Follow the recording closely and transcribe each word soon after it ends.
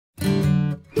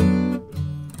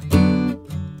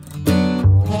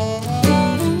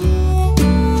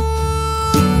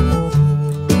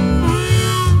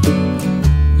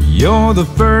You're the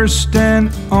first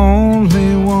and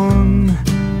only one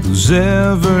who's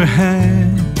ever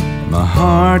had my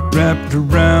heart wrapped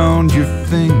around your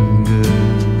finger.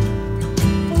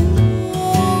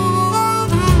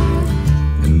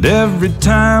 And every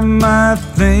time I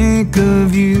think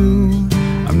of you,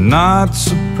 I'm not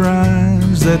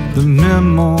surprised that the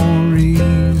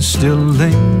memories still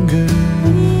linger.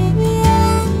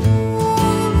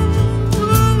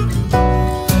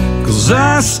 'Cause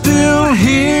I still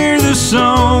hear the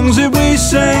songs that we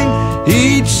sang.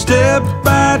 Each step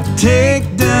I take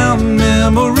down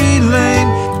memory lane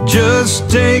just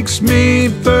takes me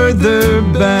further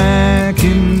back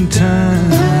in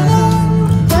time.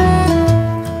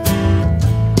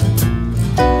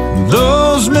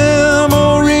 Those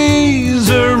memories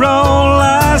are all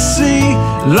I see,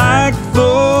 like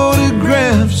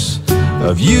photographs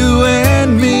of you and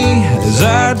me, as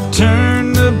I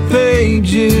turn the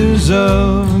pages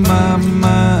of my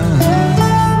mind,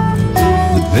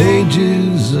 the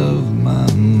pages of my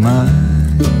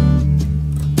mind.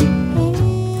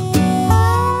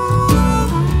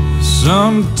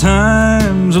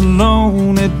 Sometimes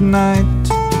alone at night,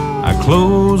 I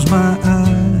close my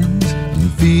eyes and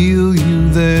feel you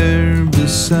there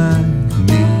beside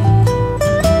me.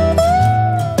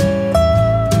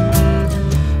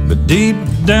 But deep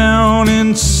down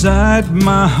inside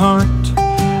my heart,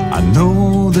 I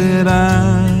know that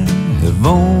I have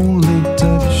only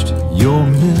touched your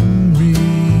memory.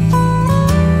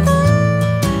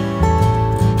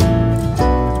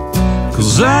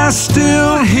 'Cause I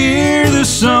still hear the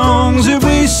songs that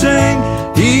we sang.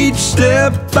 Each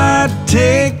step I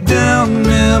take down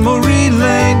memory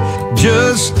lane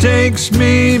just takes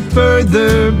me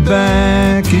further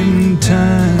back in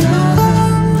time.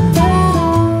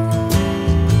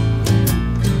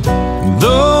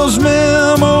 Those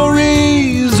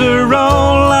memories are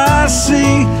all I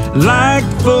see, like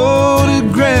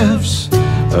photographs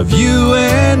of you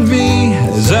and me,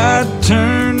 as I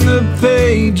turn the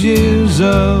pages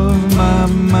of my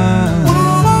mind,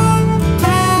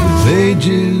 the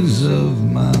pages of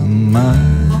my mind.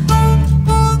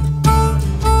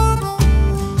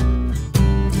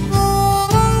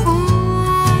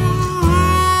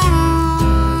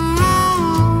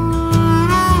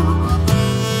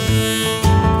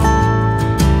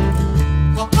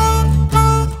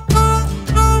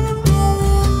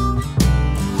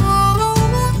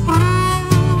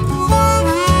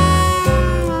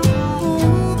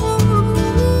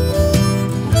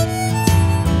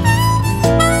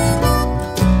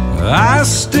 I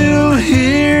still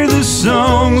hear the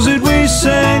songs that we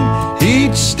sang.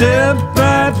 Each step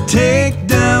I take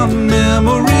down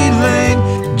memory lane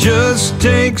just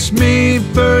takes me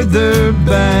further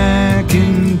back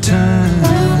in time.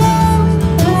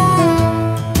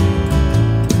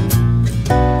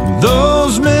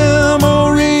 Those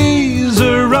memories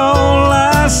are all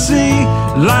I see,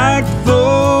 like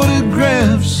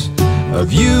photographs of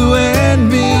you and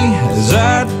me, as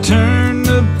I turn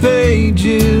the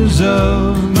pages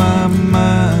of my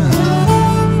mind,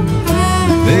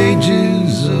 the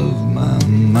pages of my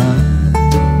mind.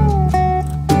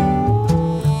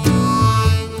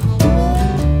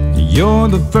 You're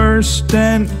the first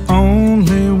and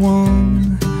only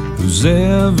one who's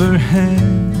ever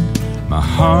had my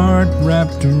heart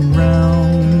wrapped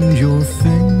around your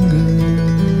finger.